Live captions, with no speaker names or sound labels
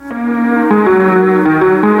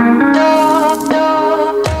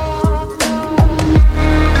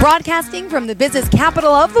Broadcasting from the business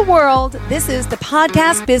capital of the world, this is the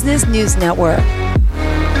Podcast Business News Network.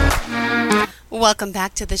 Welcome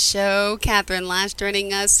back to the show. Katherine Lash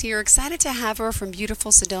joining us here. Excited to have her from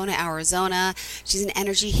beautiful Sedona, Arizona. She's an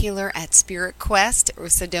energy healer at SpiritQuest or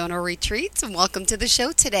Sedona Retreats. And welcome to the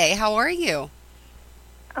show today. How are you?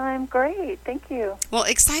 I'm great. Thank you. Well,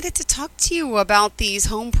 excited to talk to you about these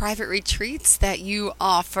home private retreats that you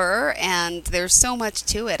offer. And there's so much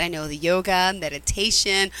to it. I know the yoga,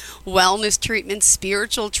 meditation, wellness treatments,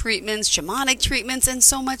 spiritual treatments, shamanic treatments, and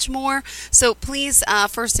so much more. So please,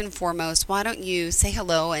 first and foremost, why don't you say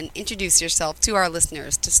hello and introduce yourself to our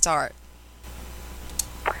listeners to start?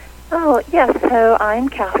 Oh, yes. So I'm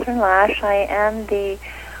Katherine Lash. I am the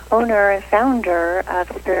owner and founder of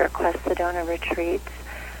SpiritQuest Sedona Retreats.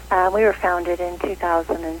 We were founded in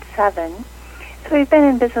 2007, so we've been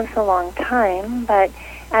in business a long time, but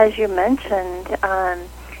as you mentioned,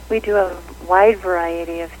 we do a wide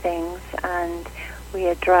variety of things, and we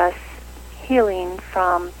address healing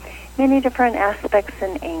from many different aspects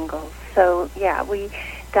and angles. So, yeah, we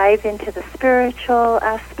dive into the spiritual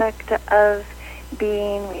aspect of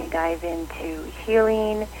being, we dive into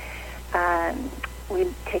healing, we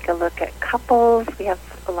take a look at couples. We have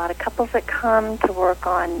a lot of couples that come to work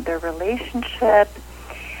on their relationship.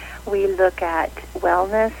 We look at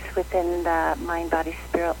wellness within the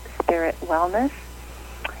mind-body-spirit wellness.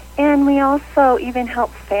 And we also even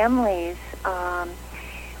help families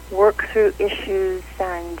work through issues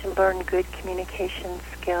and learn good communication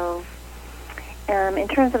skills. In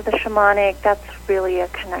terms of the shamanic, that's really a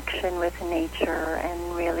connection with nature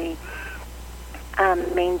and really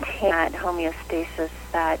maintain that homeostasis,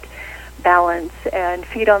 that balance, and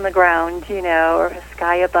feet on the ground, or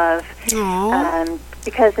sky above.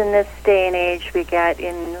 Because in this day and age, we get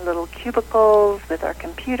in little cubicles with our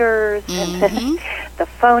computers and the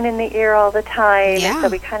phone in the ear all the time. Yeah. And so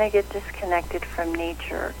we kind of get disconnected from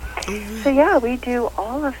nature. So, yeah, we do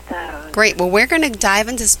all of those. Great. Well, we're going to dive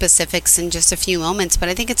into specifics in just a few moments, but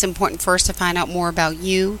I think it's important first to find out more about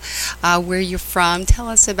you, where you're from. Tell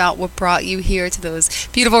us about what brought you here to those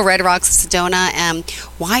beautiful Red Rocks of Sedona and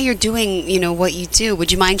why you're doing, what you do.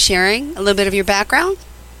 Would you mind sharing a little bit of your background?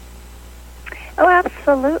 Oh,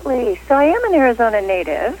 absolutely. So I am an Arizona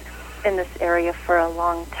native in this area for a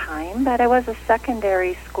long time, but I was a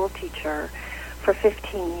secondary school teacher for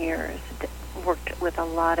 15 years. Worked with a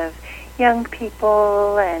lot of young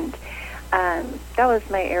people, and that was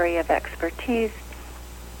my area of expertise.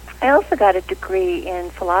 I also got a degree in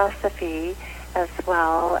philosophy as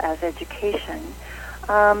well as education.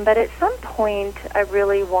 But at some point, I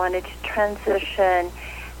really wanted to transition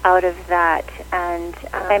out of that, and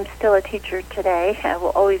I'm still a teacher today. I will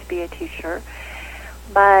always be a teacher.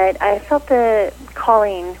 But I felt the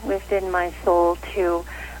calling within my soul to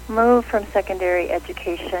move from secondary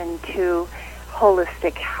education to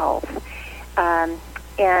holistic health.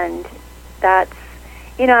 And that's,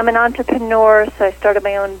 I'm an entrepreneur, so I started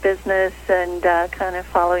my own business and kind of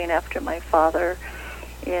following after my father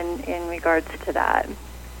in regards to that.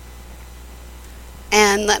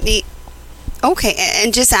 And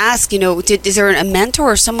and just ask, is there a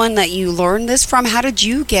mentor or someone that you learned this from? How did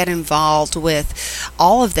you get involved with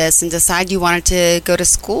all of this and decide you wanted to go to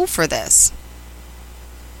school for this?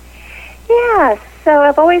 Yeah, so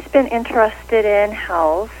I've always been interested in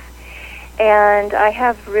health, and I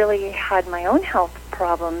have really had my own health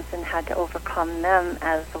problems and had to overcome them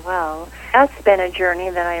as well. That's been a journey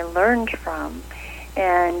that I learned from,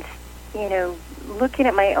 and, looking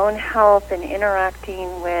at my own health and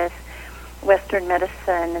interacting with Western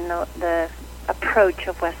medicine and the approach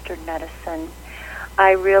of Western medicine,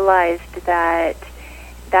 I realized that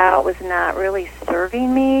was not really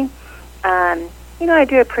serving me. I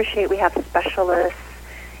do appreciate we have specialists.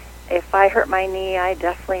 If I hurt my knee, I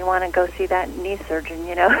definitely want to go see that knee surgeon,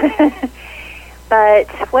 But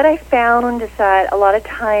what I found is that a lot of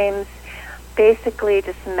times, basically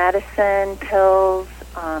just medicine, pills,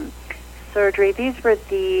 surgery, these were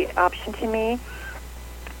the option to me.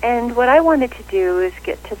 And what I wanted to do is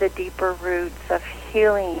get to the deeper roots of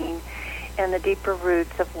healing and the deeper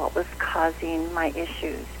roots of what was causing my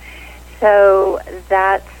issues. So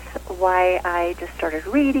that's why I just started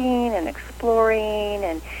reading and exploring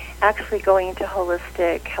and actually going to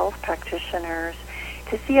holistic health practitioners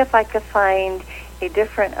to see if I could find a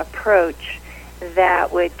different approach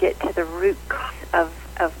that would get to the root cause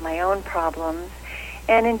of my own problems.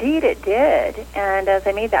 And indeed it did. And as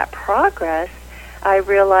I made that progress, I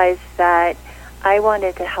realized that I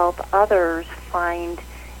wanted to help others find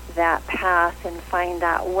that path and find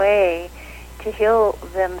that way to heal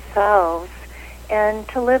themselves and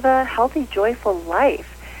to live a healthy, joyful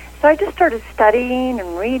life. So I just started studying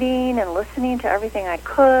and reading and listening to everything I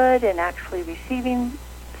could and actually receiving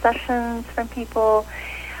sessions from people.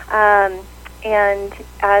 And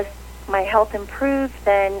as my health improved,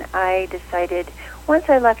 then I decided, once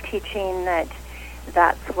I left teaching, that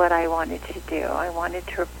that's what I wanted to do. I wanted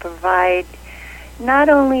to provide not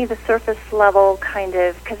only the surface level kind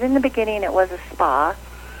of, because in the beginning it was a spa,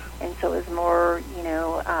 and so it was more,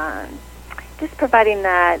 just providing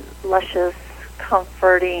that luscious,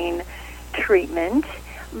 comforting treatment.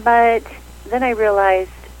 But then I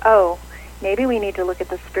realized, maybe we need to look at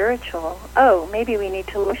the spiritual. Maybe we need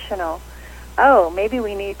to emotional. Maybe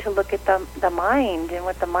we need to look at the mind and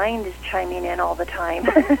what the mind is chiming in all the time,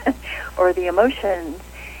 or the emotions.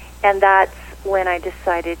 And that's when I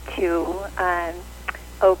decided to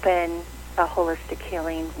open a holistic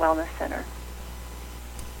healing wellness center.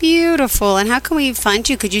 Beautiful. And how can we find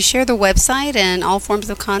you? Could you share the website and all forms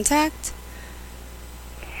of contact?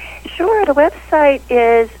 Sure. The website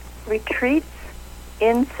is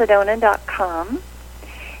retreatsinssedona.com.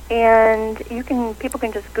 And people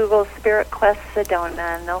can just Google SpiritQuest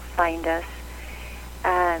Sedona, and they'll find us.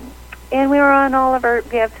 And we're on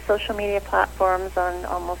we have social media platforms on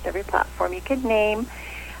almost every platform you could name.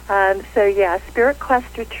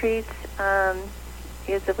 SpiritQuest Retreats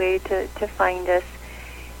is a way to find us.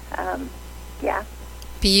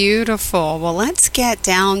 Beautiful. Well, let's get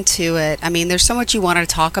down to it. I mean, there's so much you want to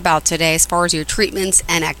talk about today as far as your treatments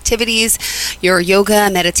and activities, your yoga,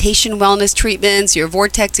 meditation, wellness treatments, your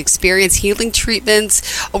vortex experience healing treatments.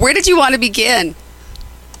 Where did you want to begin?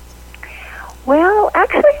 Well,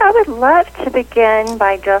 actually, I would love to begin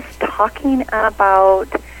by just talking about,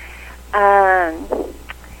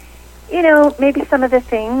 maybe some of the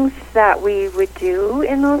things that we would do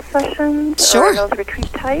in those sessions. Sure. Or in those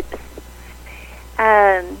retreat types.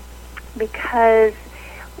 Because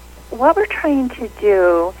what we're trying to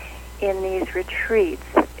do in these retreats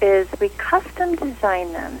is we custom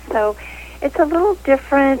design them. So it's a little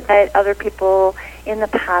different that other people in the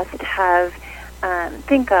past have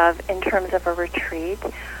think of in terms of a retreat.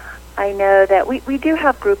 I know that we do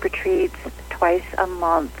have group retreats twice a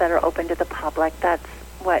month that are open to the public. That's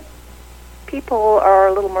what people are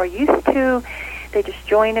a little more used to. They just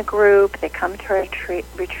join a group, they come to a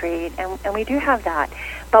retreat, and we do have that.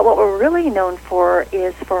 But what we're really known for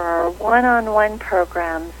is for our one-on-one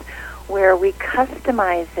programs, where we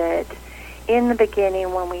customize it in the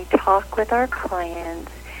beginning when we talk with our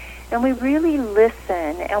clients, and we really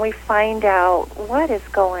listen, and we find out what is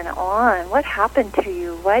going on, what happened to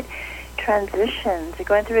you, what transitions. You're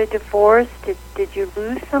going through a divorce, did you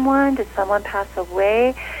lose someone, did someone pass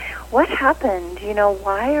away? What happened?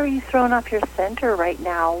 Why are you thrown off your center right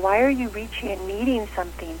now? Why are you reaching and needing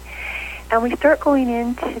something? And we start going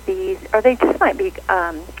into these, or they just might be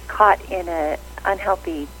caught in an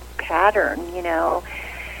unhealthy pattern, and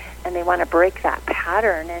they want to break that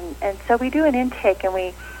pattern. And so we do an intake, and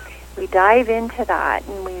we dive into that,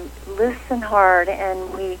 and we listen hard,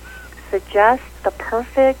 and we suggest the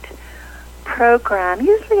perfect program,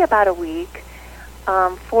 usually about a week,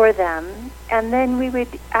 for them, and then we would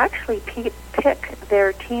actually pick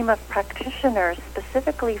their team of practitioners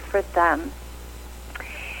specifically for them.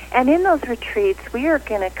 And in those retreats, we are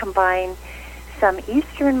going to combine some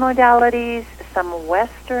Eastern modalities, some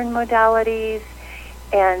Western modalities,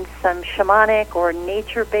 and some shamanic or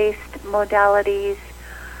nature-based modalities.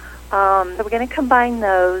 So we're going to combine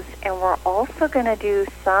those, and we're also going to do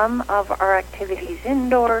some of our activities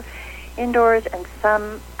indoors and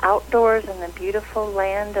some outdoors in the beautiful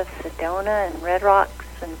land of Sedona and Red Rocks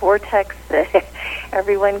and Vortex that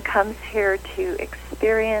everyone comes here to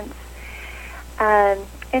experience. And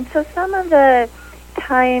so some of the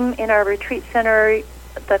time in our retreat center,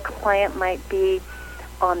 the client might be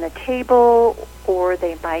on the table, or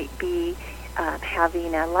they might be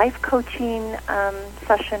having a life coaching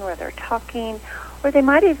session where they're talking, or they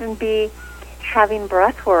might even be having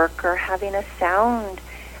breath work or having a sound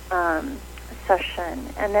session,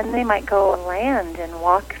 and then they might go and land and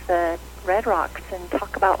walk the Red Rocks and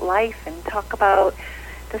talk about life and talk about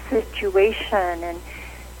the situation. And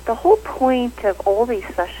the whole point of all these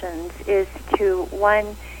sessions is to,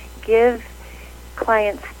 one, give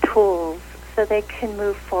clients tools so they can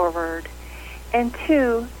move forward, and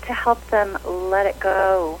two, to help them let it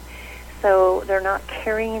go so they're not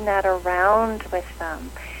carrying that around with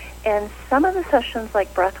them. And some of the sessions,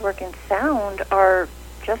 like breathwork and sound, are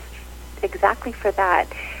just exactly for that.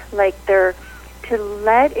 Like, they're to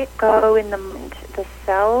let it go in the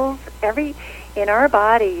cells. In our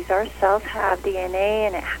bodies, our cells have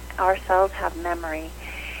DNA, and our cells have memory.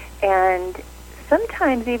 And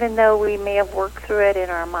sometimes, even though we may have worked through it in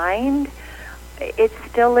our mind, it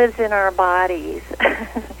still lives in our bodies.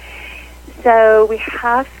 So we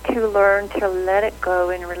have to learn to let it go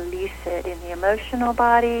and release it in the emotional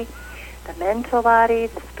body, the mental body,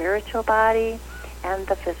 the spiritual body, and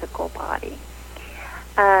the physical body.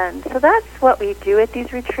 So that's what we do at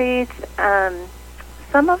these retreats.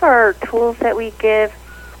 Some of our tools that we give,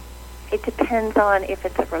 it depends on if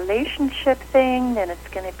it's a relationship thing, then it's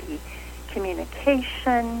going to be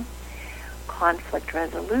communication, conflict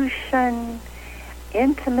resolution,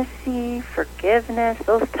 intimacy, forgiveness,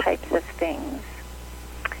 those types of things.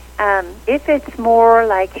 If it's more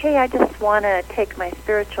like, hey, I just want to take my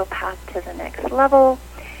spiritual path to the next level,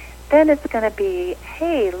 then it's going to be,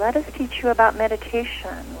 hey, let us teach you about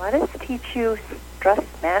meditation. Let us teach you stress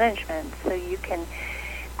management so you can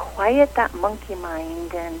quiet that monkey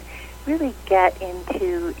mind and really get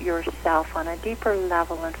into yourself on a deeper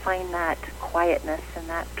level and find that quietness and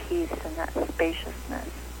that peace and that spaciousness.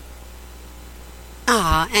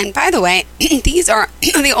 And by the way, these are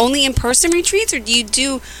the only in-person retreats, or do you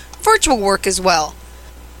do virtual work as well?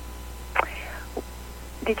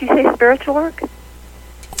 Did you say spiritual work?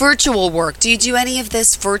 Virtual work. Do you do any of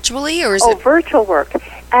this virtually, or is it? Virtual work.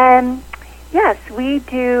 Yes, we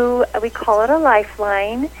do. We call it a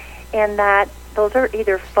lifeline, and those are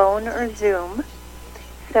either phone or Zoom.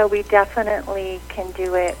 So we definitely can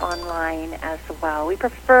do it online as well. We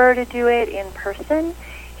prefer to do it in person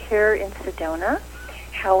here in Sedona.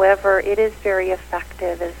 However, it is very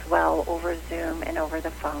effective as well over Zoom and over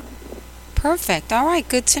the phone. Perfect. All right,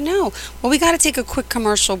 good to know. Well, we got to take a quick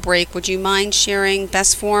commercial break. Would you mind sharing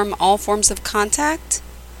best form, all forms of contact?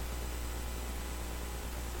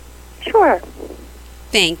 Sure.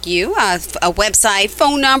 Thank you. A website,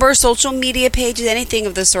 phone number, social media pages, anything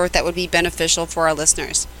of the sort that would be beneficial for our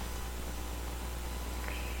listeners.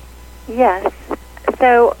 Yes.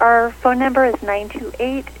 So our phone number is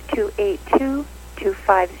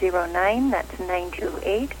 928-282-2509. That's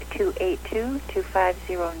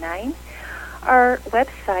 928-282-2509. Our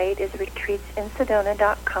website is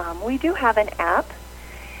retreatsinsedona.com. We do have an app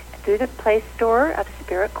through the Play Store of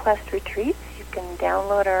SpiritQuest Retreats. You can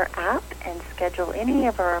download our app and schedule any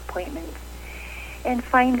of our appointments. And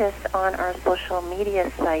find us on our social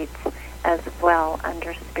media sites as well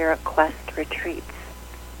under SpiritQuest Retreats.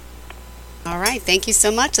 All right. Thank you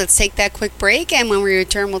so much. Let's take that quick break, and when we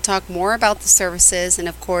return, we'll talk more about the services and,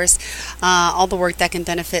 of course, all the work that can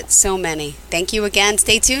benefit so many. Thank you again.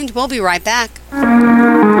 Stay tuned. We'll be right back.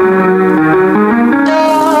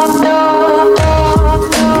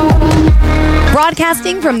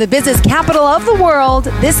 Broadcasting from the business capital of the world,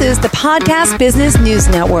 this is the Podcast Business News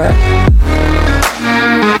Network.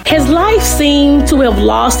 Has life seemed to have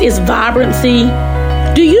lost its vibrancy?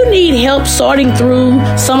 Do you need help sorting through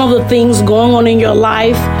some of the things going on in your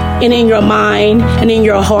life and in your mind and in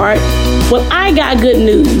your heart? Well, I got good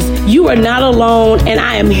news. You are not alone, and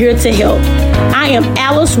I am here to help. I am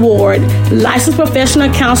Alice Ward, licensed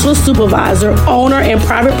professional counselor supervisor, owner, and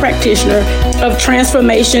private practitioner of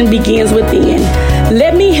Transformation Begins Within.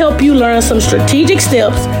 Let me help you learn some strategic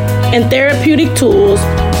steps and therapeutic tools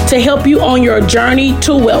to help you on your journey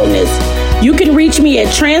to wellness. You can reach me at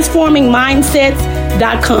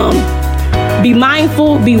transformingmindsets.com. Be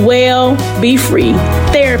mindful, be well, be free.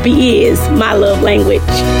 Therapy is my love language.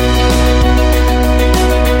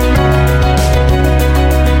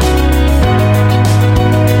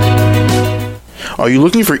 Are you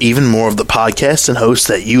looking for even more of the podcasts and hosts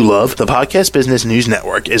that you love? The Podcast Business News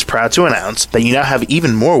Network is proud to announce that you now have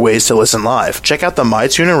even more ways to listen live. Check out the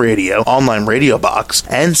MyTuner Radio, online radio box,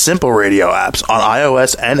 and Simple Radio apps on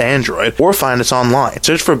iOS and Android, or find us online.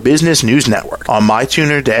 Search for Business News Network on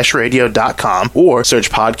mytuner-radio.com, or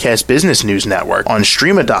search Podcast Business News Network on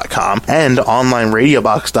streama.com and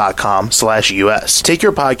onlineradiobox.com/US. Take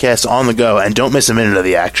your podcast on the go and don't miss a minute of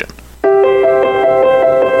the action.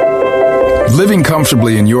 Living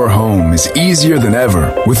comfortably in your home is easier than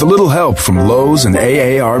ever with a little help from Lowe's and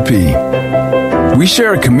AARP. We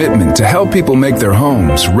share a commitment to help people make their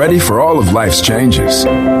homes ready for all of life's changes.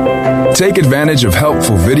 Take advantage of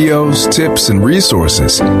helpful videos, tips, and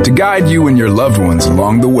resources to guide you and your loved ones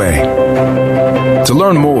along the way. To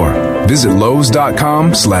learn more, visit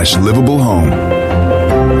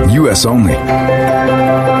lowes.com/livablehome. U.S. only.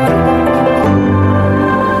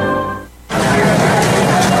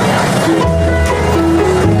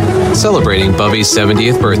 Celebrating Bubby's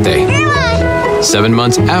 70th birthday. 7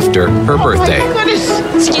 months after her birthday.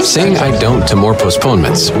 Saying I don't to more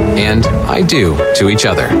postponements, and I do to each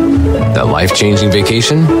other. That life-changing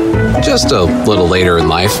vacation? Just a little later in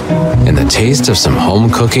life. And the taste of some home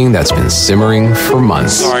cooking that's been simmering for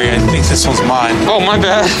months. Sorry, I think this one's mine. Oh, my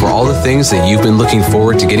bad. For all the things that you've been looking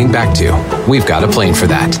forward to getting back to, we've got a plane for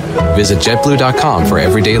that. Visit JetBlue.com for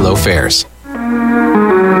everyday low fares.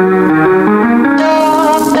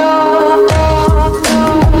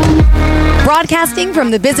 Broadcasting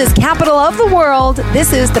from the business capital of the world,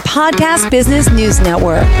 this is the Podcast Business News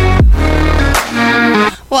Network.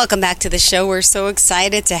 Welcome back to the show. We're so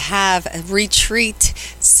excited to have a retreats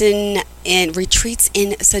in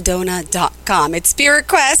Sedona.com. It's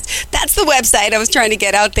SpiritQuest. That's the website I was trying to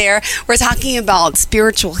get out there. We're talking about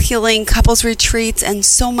spiritual healing, couples retreats, and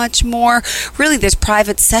so much more. Really, there's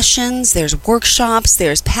private sessions, there's workshops,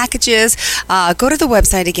 there's packages. Go to the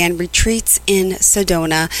website again, Retreats in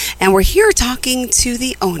Sedona. And we're here talking to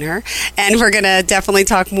the owner, and we're going to definitely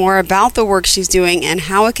talk more about the work she's doing and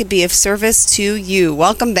how it could be of service to you.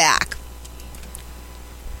 Welcome back.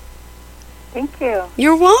 Thank you.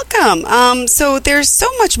 You're welcome. So there's so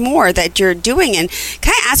much more that you're doing. And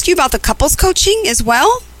can I ask you about the couples coaching as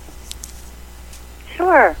well?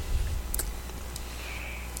 Sure.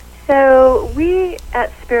 So we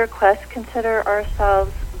at SpiritQuest consider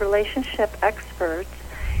ourselves relationship experts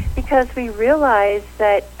because we realize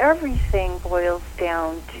that everything boils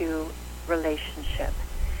down to relationship.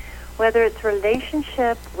 Whether it's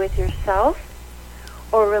relationship with yourself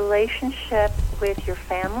or relationship with your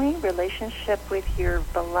family, relationship with your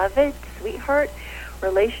beloved sweetheart,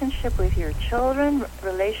 relationship with your children,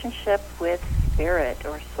 relationship with spirit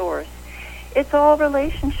or source. It's all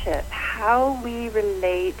relationship. How we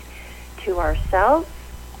relate to ourselves,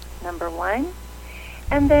 number one,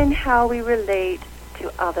 and then how we relate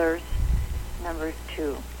to others, number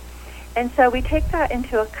two. And so we take that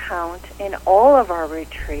into account in all of our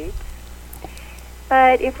retreats.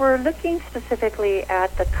 But if we're looking specifically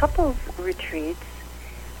at the couples retreats,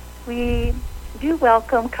 we do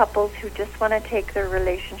welcome couples who just want to take their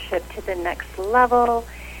relationship to the next level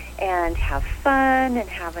and have fun and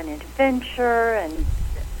have an adventure and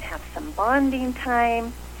have some bonding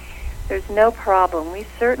time. There's no problem. We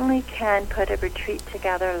certainly can put a retreat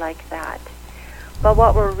together like that. But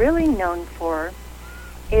what we're really known for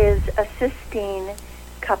is assisting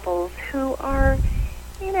couples who are,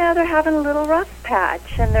 they're having a little rough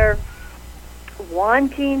patch and they're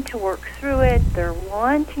wanting to work through it. They're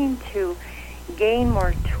wanting to gain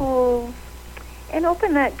more tools and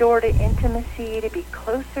open that door to intimacy, to be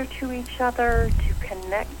closer to each other, to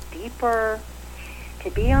connect deeper,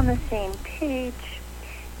 to be on the same page,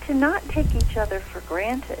 to not take each other for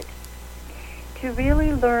granted, to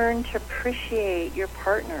really learn to appreciate your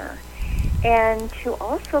partner, and to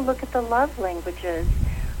also look at the love languages.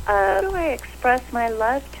 How do I express my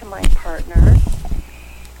love to my partner?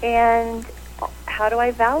 And how do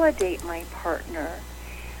I validate my partner?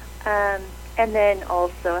 And then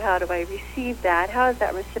also, how do I receive that? How is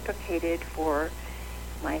that reciprocated for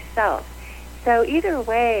myself? So either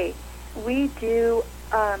way, we do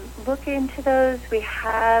look into those. We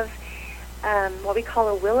have what we call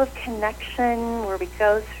a wheel of connection, where we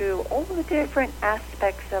go through all the different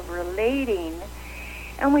aspects of relating.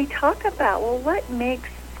 And we talk about, what makes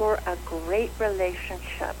for a great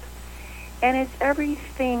relationship? And it's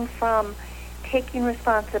everything from taking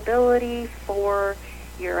responsibility for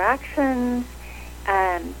your actions,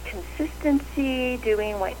 consistency,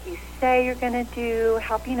 doing what you say you're going to do,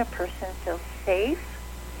 helping a person feel safe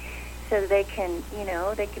so they can,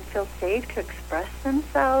 they can feel safe to express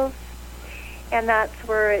themselves. And that's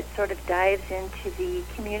where it sort of dives into the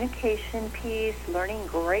communication piece, learning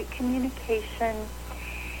great communication,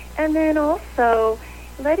 and then also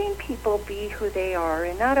letting people be who they are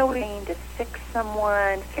and not always trying to fix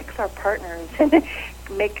someone, fix our partners, and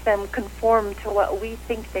make them conform to what we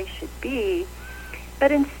think they should be,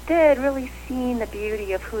 but instead really seeing the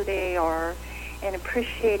beauty of who they are and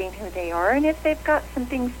appreciating who they are. And if they've got some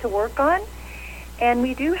things to work on, and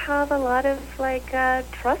we do have a lot of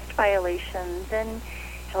trust violations and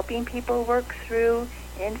helping people work through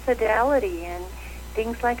infidelity and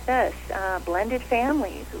things like this, blended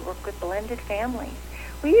families. We work with blended families.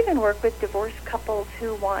 We even work with divorced couples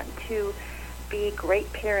who want to be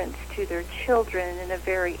great parents to their children in a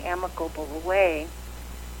very amicable way.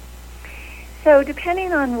 So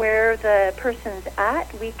depending on where the person's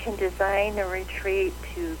at, we can design a retreat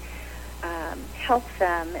to help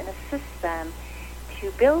them and assist them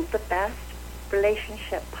to build the best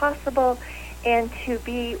relationship possible and to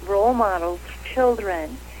be role models for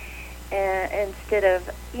children. Instead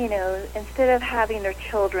of having their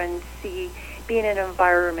children see be in an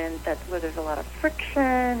environment where there's a lot of friction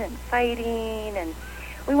and fighting, and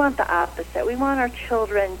we want the opposite. We want our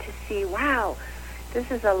children to see, wow, this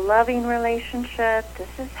is a loving relationship.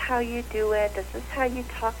 This is how you do it. This is how you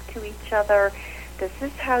talk to each other. This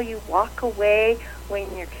is how you walk away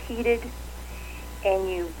when you're heated. And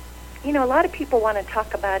you know, a lot of people want to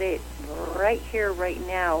talk about it right here, right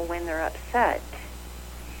now, when they're upset.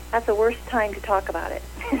 That's the worst time to talk about it.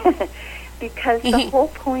 Because the whole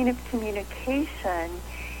point of communication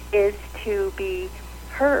is to be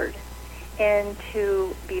heard and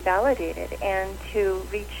to be validated and to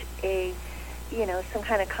reach some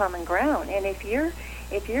kind of common ground. And if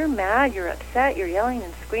you're mad, you're upset, you're yelling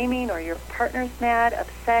and screaming, or your partner's mad,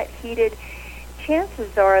 upset, heated,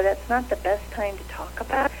 chances are that's not the best time to talk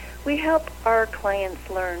about it. We help our clients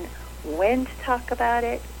learn when to talk about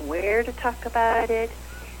it, where to talk about it,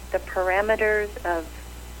 the parameters of,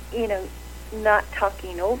 not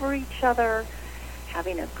talking over each other,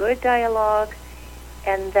 having a good dialogue,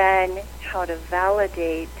 and then how to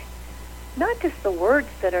validate not just the words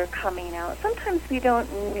that are coming out. Sometimes we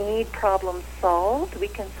don't need problems solved. We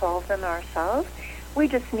can solve them ourselves. We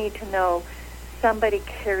just need to know somebody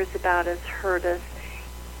cares about us, heard us,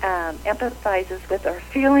 empathizes with our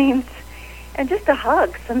feelings. And just a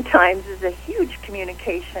hug sometimes is a huge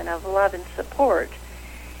communication of love and support.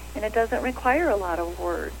 And it doesn't require a lot of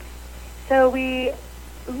words. So we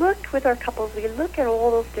look with our couples, we look at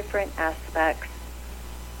all those different aspects.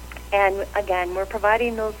 And again, we're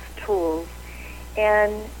providing those tools.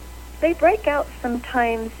 And they break out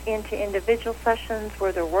sometimes into individual sessions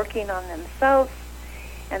where they're working on themselves.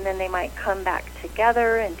 And then they might come back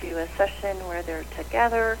together and do a session where they're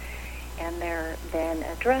together and they're then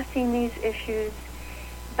addressing these issues.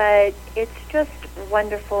 But it's just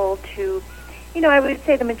wonderful to, I would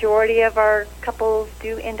say the majority of our couples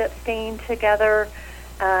do end up staying together.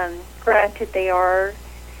 Granted, they are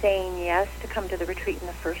saying yes to come to the retreat in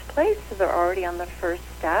the first place, so they're already on the first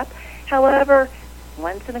step. However,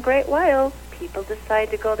 once in a great while, people decide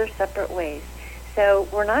to go their separate ways. So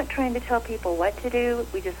we're not trying to tell people what to do.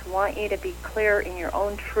 We just want you to be clear in your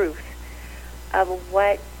own truth of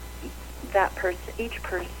what each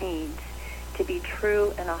person needs to be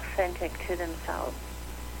true and authentic to themselves.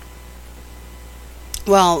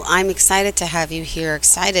 Well, I'm excited to have you here,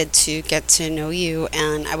 excited to get to know you,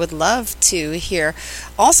 and I would love to hear.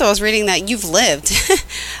 Also, I was reading that you've lived.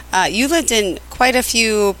 You lived in quite a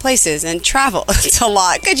few places and traveled a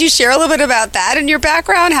lot. Could you share a little bit about that and your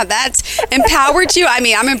background, how that's empowered you? I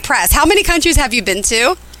mean, I'm impressed. How many countries have you been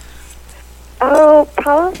to? Oh,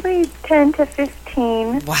 probably 10 to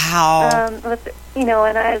 15. Wow. And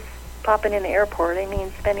I was popping in the airport. I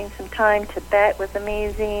mean, spending some time. Tibet was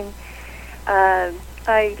amazing.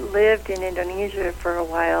 I lived in Indonesia for a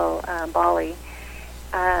while, Bali.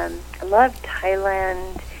 I loved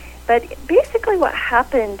Thailand. But basically what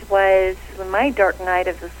happened was, when my dark night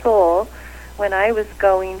of the soul, when I was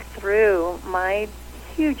going through my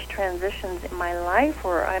huge transitions in my life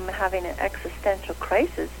where I'm having an existential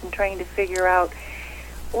crisis and trying to figure out,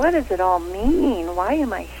 what does it all mean? Why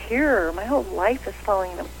am I here? My whole life is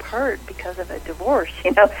falling apart because of a divorce,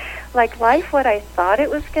 Like life, what I thought it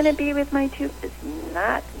was going to be with my two, is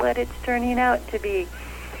not what it's turning out to be.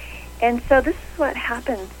 And so this is what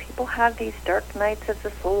happens. People have these dark nights of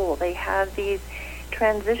the soul. They have these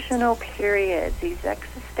transitional periods, these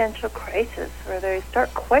existential crises where they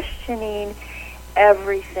start questioning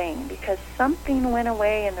everything because something went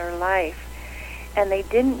away in their life and they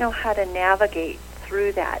didn't know how to navigate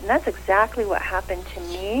through that. And that's exactly what happened to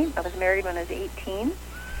me. I was married when I was 18,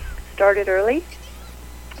 started early,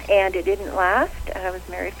 and it didn't last. I was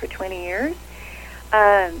married for 20 years.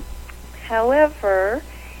 However,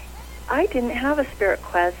 I didn't have a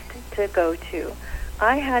SpiritQuest to go to.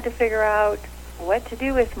 I had to figure out what to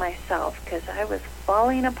do with myself because I was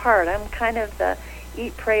falling apart. I'm kind of the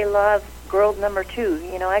Eat, Pray, Love girl number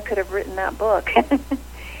 2. I could have written that book.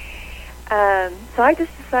 So I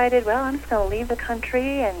just decided, well, I'm just going to leave the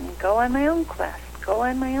country and go on my own quest, go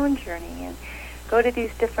on my own journey, and go to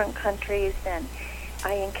these different countries. And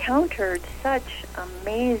I encountered such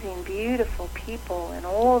amazing, beautiful people in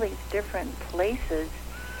all these different places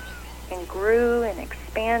and grew and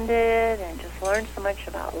expanded and just learned so much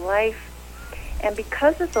about life. And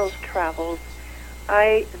because of those travels,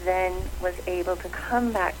 I then was able to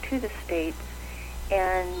come back to the States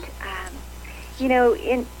and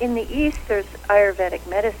in the East, there's Ayurvedic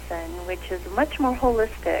medicine, which is much more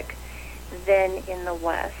holistic than in the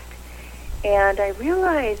West. And I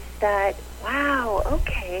realized that, wow,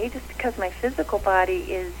 okay, just because my physical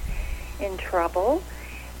body is in trouble,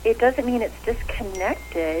 it doesn't mean it's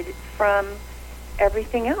disconnected from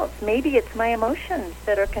everything else. Maybe it's my emotions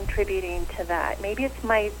that are contributing to that. Maybe it's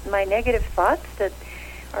my negative thoughts that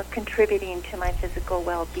are contributing to my physical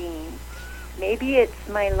well-being. Maybe it's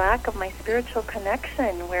my lack of my spiritual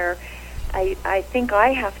connection, where I think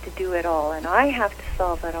I have to do it all and I have to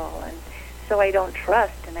solve it all, and so I don't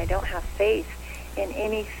trust and I don't have faith in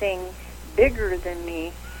anything bigger than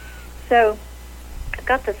me. So I've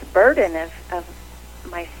got this burden of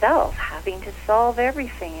myself having to solve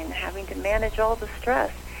everything and having to manage all the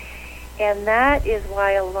stress. And that is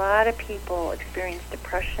why a lot of people experience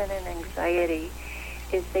depression and anxiety,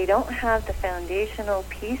 is they don't have the foundational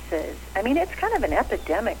pieces. I mean, it's kind of an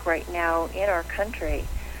epidemic right now in our country.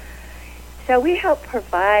 So we help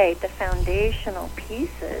provide the foundational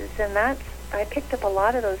pieces, and I picked up a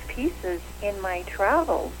lot of those pieces in my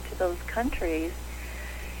travels to those countries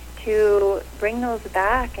to bring those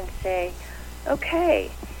back and say,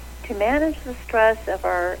 okay, to manage the stress of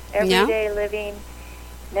our everyday living,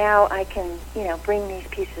 now I can, bring these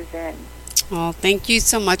pieces in. Well, thank you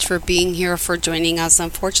so much for being here, for joining us.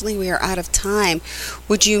 Unfortunately, we are out of time.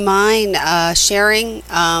 Would you mind sharing,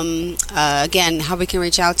 again, how we can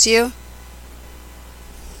reach out to you?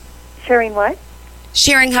 Sharing what?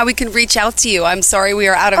 Sharing how we can reach out to you. I'm sorry, we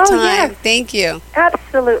are out of time. Yes. Thank you.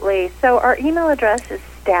 Absolutely. So our email address is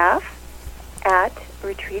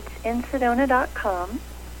staff@retreatsinsedona.com,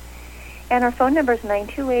 and our phone number is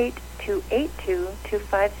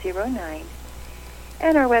 928-282-2509.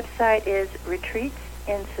 And our website is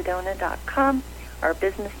retreatsinsedona.com. Our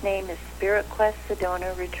business name is SpiritQuest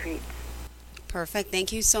Sedona Retreats. Perfect.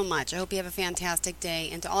 Thank you so much. I hope you have a fantastic day.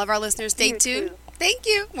 And to all of our listeners, stay tuned. Too. Thank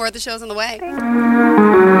you. More of the show's on the way.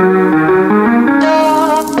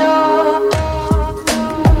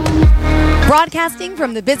 Broadcasting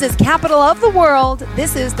from the business capital of the world,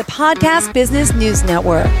 this is the Podcast Business News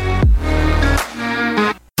Network.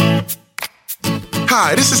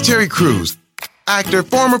 Hi, this is Terry Crews, actor,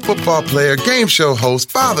 former football player, game show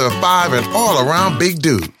host, father of 5, and all-around big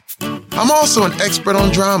dude. I'm also an expert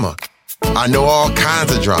on drama. I know all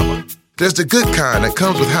kinds of drama. There's the good kind that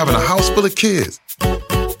comes with having a house full of kids.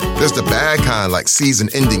 There's the bad kind, like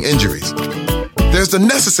season-ending injuries. There's the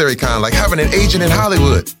necessary kind, like having an agent in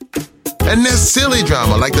Hollywood. And there's silly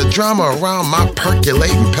drama, like the drama around my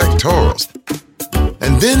percolating pectorals.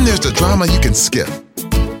 And then there's the drama you can skip.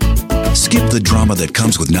 Skip the drama that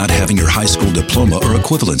comes with not having your high school diploma or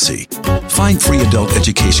equivalency. Find free adult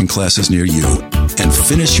education classes near you and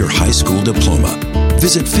finish your high school diploma.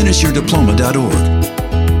 Visit finishyourdiploma.org.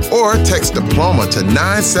 Or text diploma to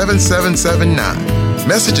 97779.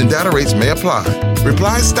 Message and data rates may apply.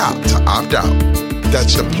 Reply STOP to opt out.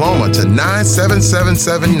 That's diploma to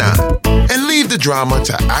 97779. And leave the drama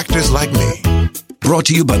to actors like me. Brought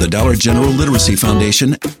to you by the Dollar General Literacy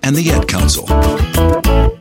Foundation and the Ad Council.